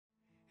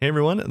Hey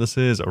everyone, this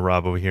is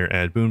Rob over here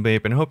at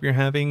BuneBape, and I hope you're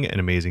having an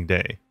amazing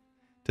day.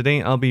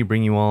 Today I'll be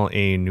bringing you all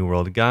a New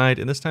World guide,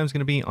 and this time is going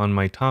to be on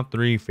my top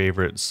 3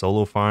 favorite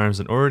solo farms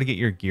in order to get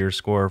your gear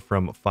score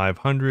from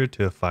 500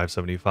 to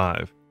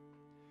 575.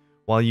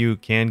 While you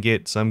can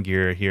get some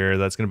gear here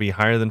that's going to be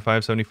higher than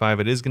 575,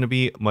 it is going to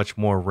be much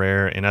more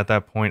rare, and at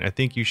that point I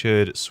think you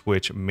should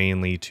switch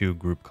mainly to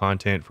group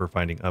content for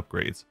finding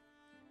upgrades.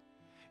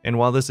 And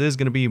while this is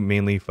going to be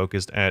mainly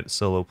focused at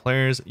solo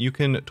players, you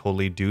can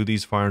totally do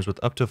these farms with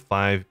up to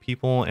 5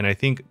 people, and I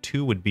think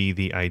 2 would be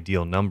the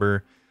ideal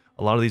number.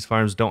 A lot of these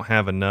farms don't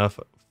have enough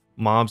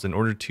mobs in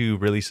order to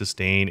really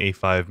sustain a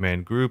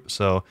 5-man group,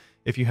 so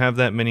if you have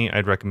that many,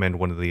 I'd recommend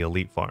one of the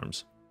elite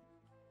farms.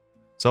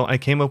 So I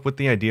came up with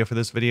the idea for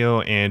this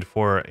video and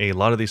for a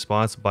lot of these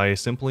spots by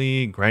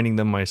simply grinding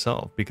them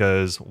myself,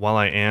 because while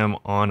I am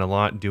on a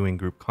lot doing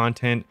group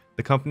content,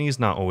 the company's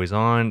not always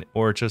on,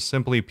 or just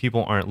simply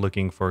people aren't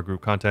looking for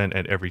group content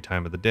at every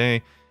time of the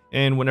day,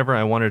 and whenever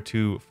I wanted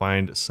to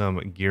find some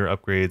gear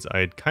upgrades,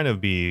 I'd kind of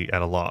be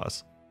at a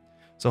loss.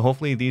 So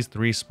hopefully these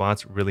 3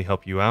 spots really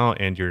help you out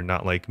and you're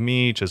not like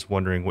me, just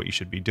wondering what you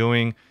should be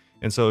doing.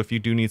 And so if you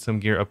do need some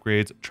gear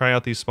upgrades, try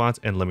out these spots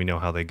and let me know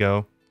how they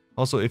go.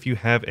 Also, if you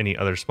have any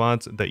other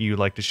spots that you'd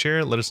like to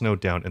share, let us know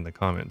down in the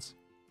comments.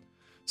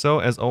 So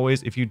as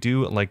always, if you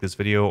do like this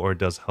video or it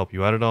does help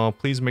you out at all,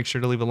 please make sure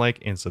to leave a like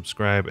and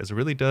subscribe, as it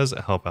really does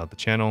help out the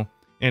channel,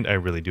 and I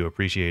really do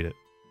appreciate it.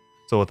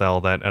 So with all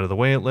that out of the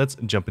way, let's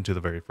jump into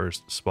the very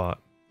first spot.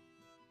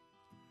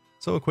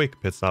 So a quick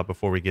pit stop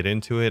before we get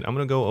into it. I'm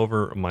going to go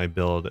over my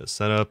build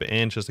setup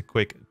and just a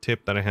quick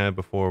tip that I have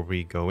before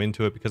we go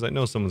into it, because I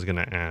know someone's going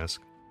to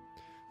ask.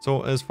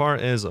 So as far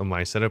as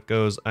my setup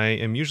goes, I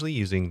am usually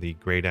using the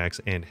Great Axe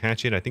and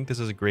Hatchet. I think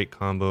this is a great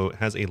combo. It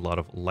has a lot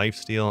of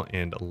lifesteal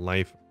and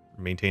life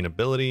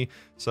maintainability,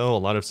 so a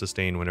lot of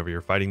sustain whenever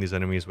you're fighting these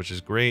enemies, which is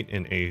great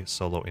in a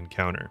solo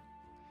encounter.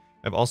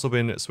 I've also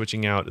been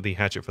switching out the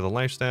Hatchet for the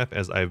life staff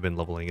as I've been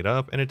leveling it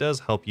up, and it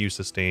does help you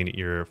sustain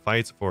your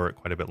fights for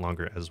quite a bit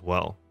longer as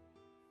well.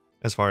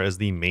 As far as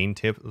the main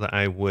tip that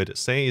I would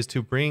say is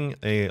to bring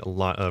a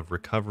lot of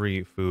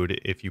recovery food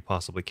if you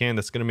possibly can.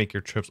 That's going to make your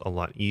trips a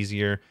lot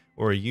easier,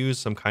 or use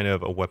some kind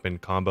of a weapon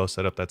combo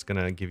setup that's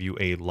going to give you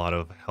a lot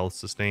of health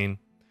sustain.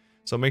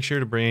 So make sure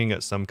to bring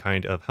some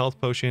kind of health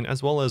potion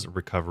as well as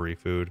recovery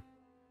food.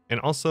 And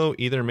also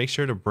either make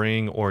sure to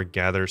bring or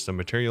gather some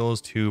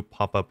materials to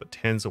pop up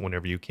tents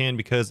whenever you can,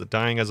 because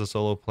dying as a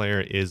solo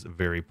player is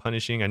very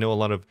punishing. I know a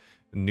lot of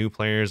new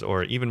players,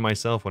 or even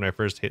myself when I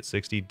first hit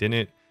 60,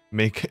 didn't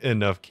make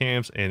enough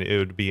camps, and it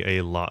would be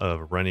a lot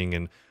of running,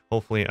 and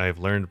hopefully I've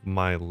learned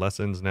my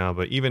lessons now,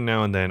 but even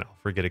now and then I'll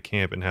forget a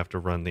camp and have to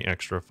run the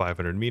extra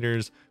 500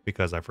 meters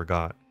because I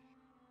forgot.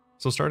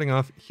 So starting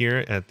off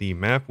here at the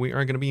map, we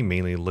are going to be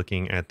mainly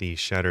looking at the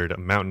Shattered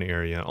Mountain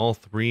area. All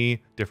 3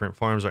 different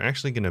farms are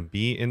actually going to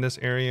be in this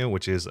area,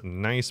 which is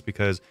nice,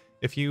 because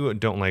if you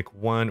don't like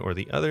one or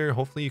the other,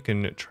 hopefully you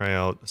can try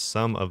out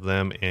some of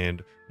them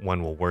and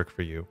one will work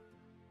for you.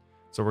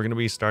 So we're going to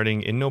be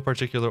starting in no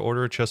particular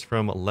order, just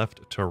from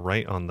left to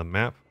right on the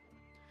map.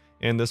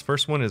 And this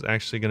first one is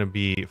actually going to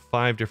be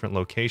 5 different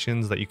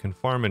locations that you can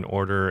farm in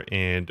order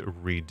and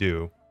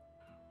redo.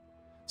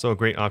 So a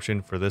great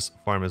option for this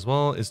farm as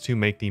well is to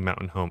make the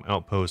Mountain Home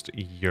outpost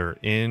you're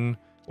in,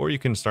 or you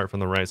can start from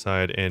the right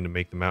side and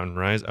make the Mountain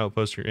Rise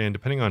outpost you're in,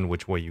 depending on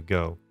which way you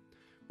go.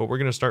 But we're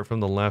going to start from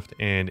the left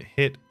and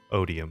hit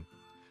Odium.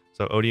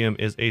 So Odium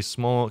is a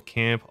small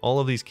camp. All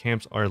of these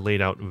camps are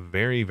laid out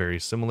very, very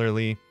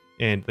similarly,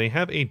 and they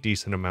have a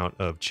decent amount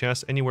of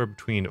chests, anywhere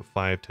between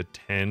 5 to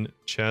 10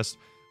 chests.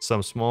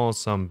 Some small,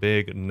 some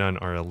big, none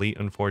are elite,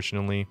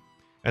 unfortunately.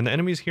 And the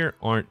enemies here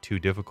aren't too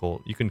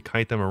difficult. You can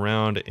kite them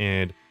around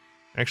and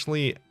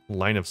actually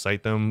line of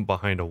sight them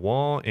behind a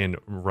wall and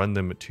run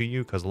them to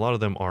you, because a lot of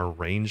them are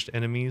ranged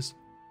enemies.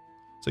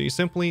 So you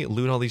simply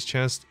loot all these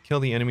chests, kill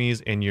the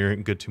enemies, and you're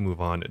good to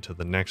move on to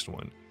the next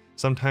one.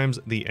 Sometimes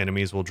the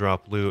enemies will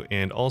drop loot,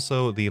 and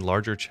also the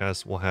larger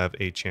chests will have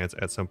a chance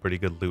at some pretty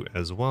good loot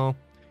as well.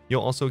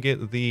 You'll also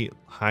get the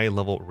high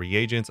level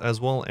reagents as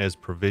well as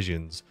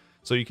provisions,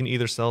 so you can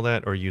either sell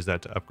that or use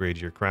that to upgrade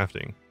your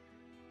crafting.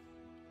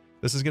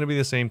 This is going to be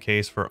the same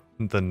case for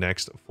the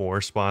next 4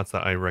 spots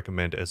that I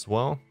recommend as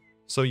well.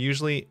 So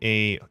usually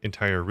a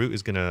entire route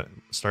is going to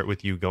start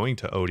with you going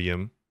to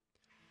Odium,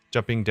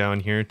 jumping down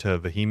here to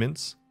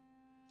Vehemence,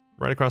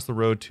 right across the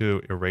road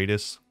to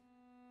Iratus,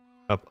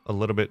 up a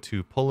little bit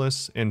to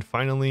Polis, and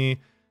finally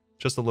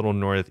just a little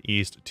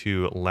northeast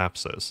to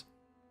Lapsus.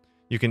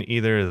 You can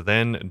either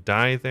then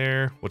die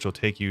there, which will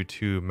take you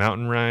to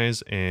Mountain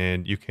Rise,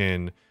 and you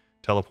can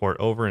teleport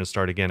over and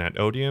start again at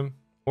Odium.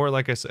 Or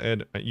like I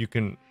said, you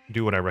can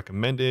do what I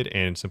recommended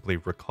and simply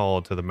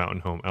recall to the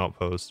Mountain Home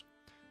outpost.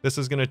 This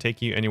is going to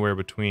take you anywhere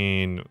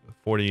between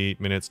 40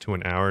 minutes to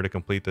an hour to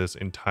complete this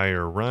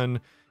entire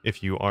run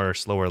if you are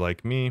slower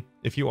like me.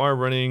 If you are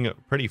running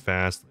pretty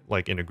fast,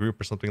 like in a group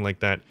or something like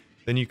that,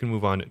 then you can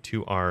move on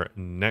to our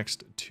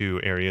next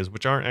 2 areas,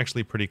 which are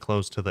actually pretty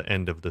close to the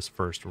end of this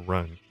first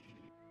run.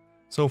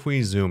 So if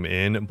we zoom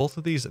in, both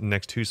of these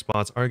next two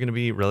spots are going to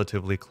be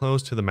relatively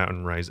close to the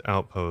Mountain Rise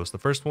outpost. The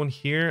first one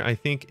here I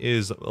think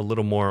is a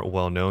little more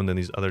well known than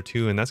these other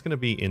two, and that's going to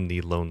be in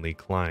the Lonely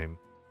Climb.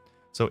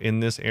 So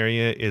in this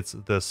area, it's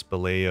the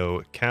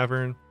Speleo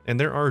Cavern, and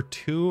there are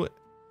two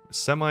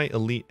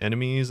semi-elite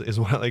enemies is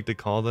what I like to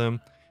call them.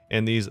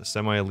 And these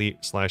semi-elite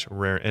slash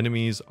rare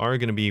enemies are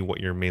going to be what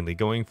you're mainly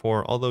going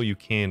for, although you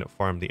can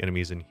farm the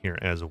enemies in here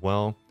as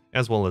well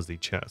as the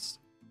chests.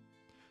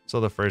 So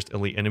the first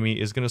elite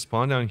enemy is going to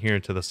spawn down here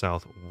to the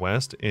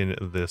southwest in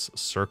this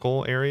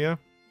circle area.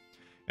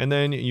 And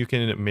then you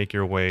can make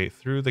your way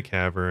through the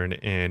cavern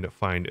and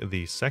find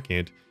the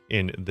second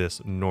in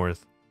this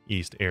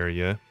northeast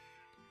area.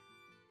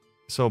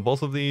 So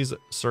both of these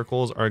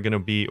circles are going to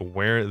be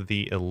where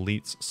the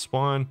elites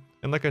spawn.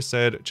 And like I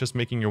said, just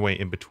making your way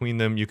in between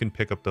them, you can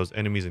pick up those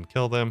enemies and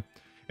kill them.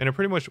 And it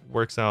pretty much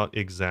works out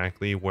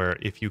exactly where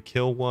if you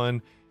kill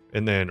one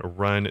and then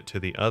run to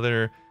the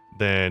other,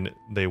 then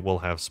they will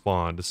have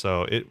spawned.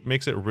 So it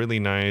makes it really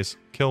nice.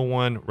 Kill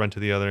one, run to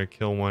the other,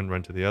 kill one,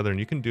 run to the other. And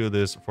you can do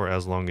this for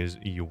as long as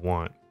you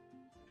want.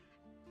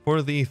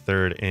 For the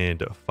third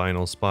and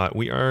final spot,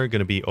 we are going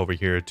to be over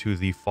here to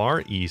the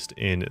far east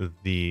in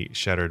the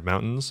Shattered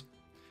Mountains.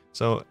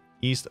 So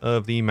east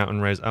of the Mountain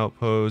Rise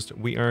outpost,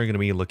 we are going to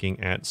be looking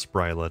at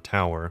Spryla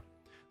Tower.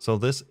 So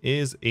this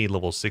is a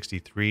level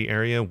 63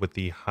 area with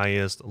the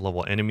highest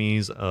level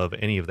enemies of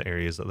any of the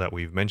areas that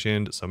we've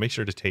mentioned. So make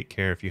sure to take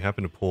care. If you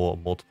happen to pull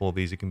multiple of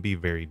these, it can be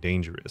very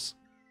dangerous.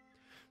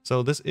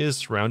 So this is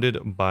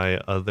surrounded by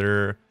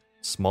other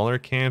smaller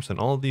camps, and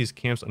all of these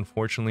camps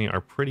unfortunately are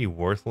pretty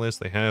worthless.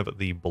 They have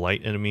the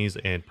blight enemies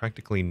and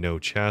practically no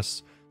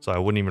chests, so I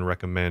wouldn't even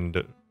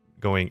recommend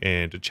going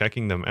and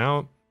checking them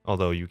out,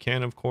 although you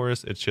can, of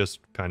course. It's just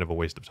kind of a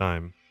waste of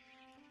time.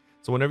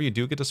 So whenever you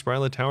do get to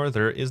Spryla Tower,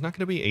 there is not going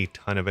to be a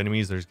ton of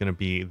enemies. There's going to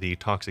be the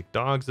toxic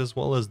dogs as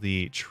well as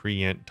the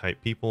treant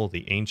type people,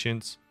 the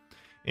ancients,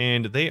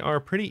 and they are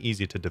pretty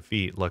easy to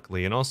defeat,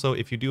 luckily. And also,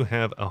 if you do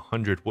have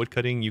 100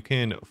 woodcutting, you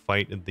can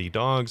fight the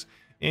dogs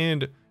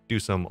and do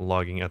some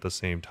logging at the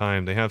same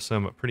time. They have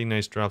some pretty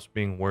nice drops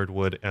being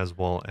wordwood as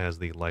well as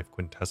the life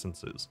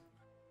quintessences.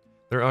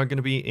 There are going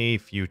to be a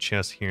few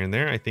chests here and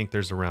there. I think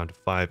there's around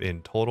 5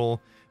 in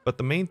total, but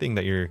the main thing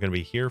that you're going to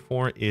be here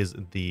for is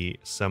the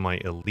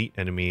semi-elite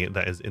enemy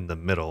that is in the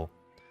middle.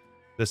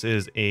 This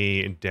is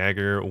a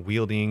dagger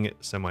wielding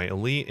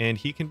semi-elite, and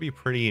he can be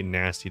pretty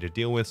nasty to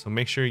deal with, so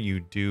make sure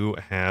you do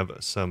have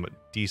some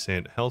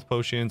decent health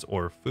potions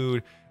or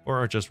food, or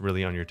are just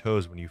really on your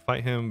toes when you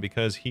fight him,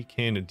 because he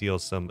can deal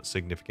some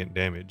significant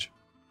damage.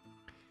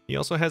 He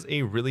also has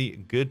a really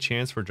good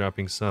chance for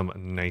dropping some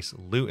nice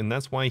loot, and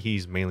that's why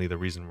he's mainly the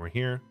reason we're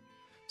here.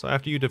 So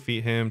after you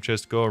defeat him,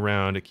 just go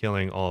around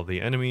killing all of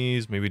the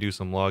enemies, maybe do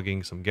some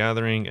logging, some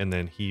gathering, and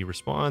then he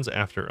respawns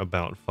after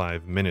about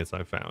 5 minutes,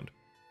 I found.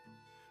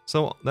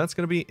 So that's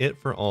going to be it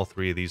for all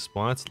 3 of these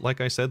spots. Like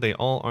I said, they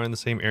all are in the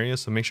same area,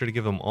 so make sure to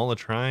give them all a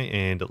try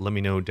and let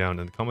me know down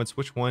in the comments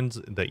which ones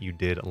that you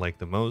did like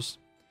the most.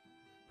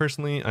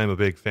 Personally, I'm a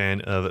big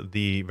fan of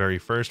the very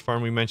first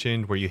farm we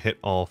mentioned where you hit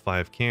all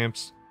 5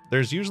 camps.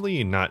 There's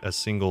usually not a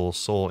single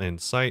soul in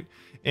sight,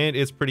 and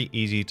it's pretty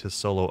easy to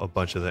solo a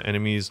bunch of the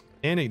enemies,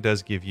 and it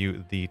does give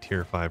you the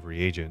tier 5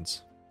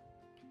 reagents.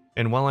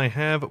 And while I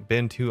have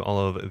been to all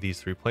of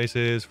these 3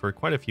 places for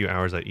quite a few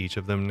hours at each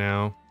of them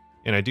now,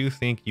 and I do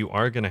think you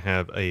are going to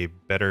have a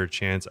better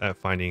chance at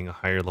finding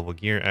higher level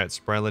gear at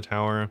Spryla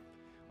Tower,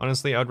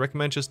 honestly, I would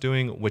recommend just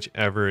doing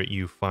whichever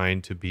you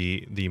find to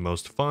be the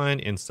most fun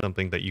and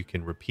something that you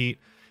can repeat,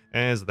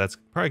 as that's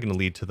probably going to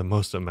lead to the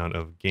most amount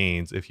of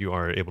gains if you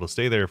are able to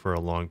stay there for a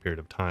long period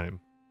of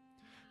time.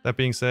 That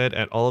being said,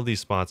 at all of these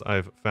spots,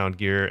 I've found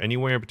gear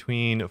anywhere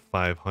between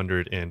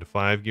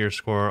 505 gear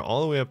score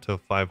all the way up to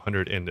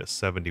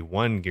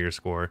 571 gear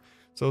score.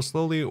 So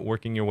slowly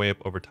working your way up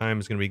over time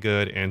is going to be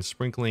good, and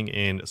sprinkling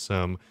in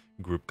some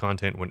group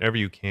content whenever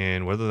you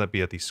can, whether that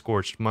be at the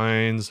Scorched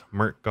Mines,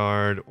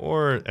 Merkgard,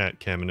 or at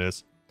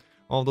Caminus.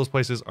 All of those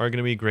places are going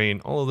to be great,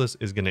 and all of this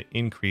is going to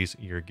increase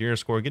your gear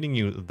score, getting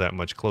you that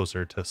much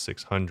closer to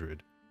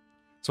 600.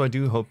 So I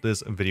do hope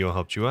this video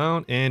helped you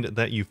out and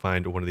that you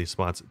find one of these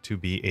spots to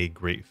be a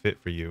great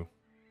fit for you.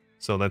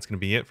 So that's going to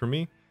be it for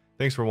me.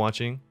 Thanks for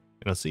watching,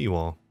 and I'll see you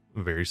all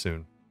very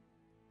soon.